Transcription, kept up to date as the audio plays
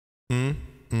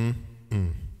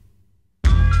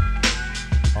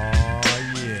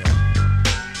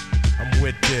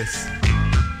this.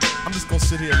 I'm just gonna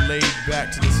sit here laid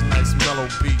back to this nice mellow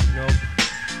beat, you know,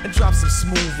 and drop some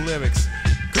smooth lyrics.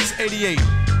 Cause it's 88,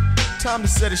 time to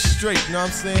set it straight, you know what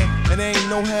I'm saying? And there ain't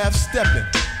no half stepping.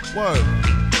 Word,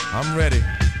 I'm ready.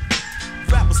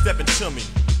 Rappers stepping to me,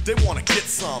 they wanna get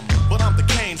some, but I'm the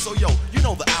Kane, so yo, you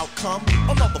know the outcome.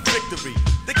 Another victory,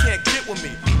 they can't get with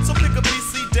me. So pick a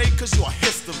BC date, cause you're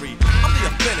history. I'm the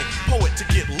authentic poet to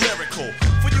get lyrical.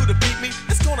 For you to beat me,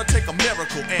 it's gonna take a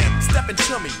miracle. And stepping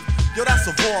to me, yo, that's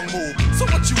a wrong move. So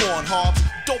what you on, Hobbs?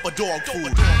 Dope or dog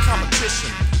food?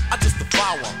 Competition, I just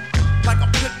devour. Like a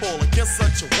pit bull against a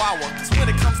chihuahua. Cause when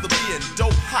it comes to being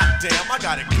dope, hot damn, I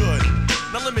got it good.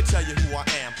 Now let me tell you who I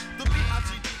am.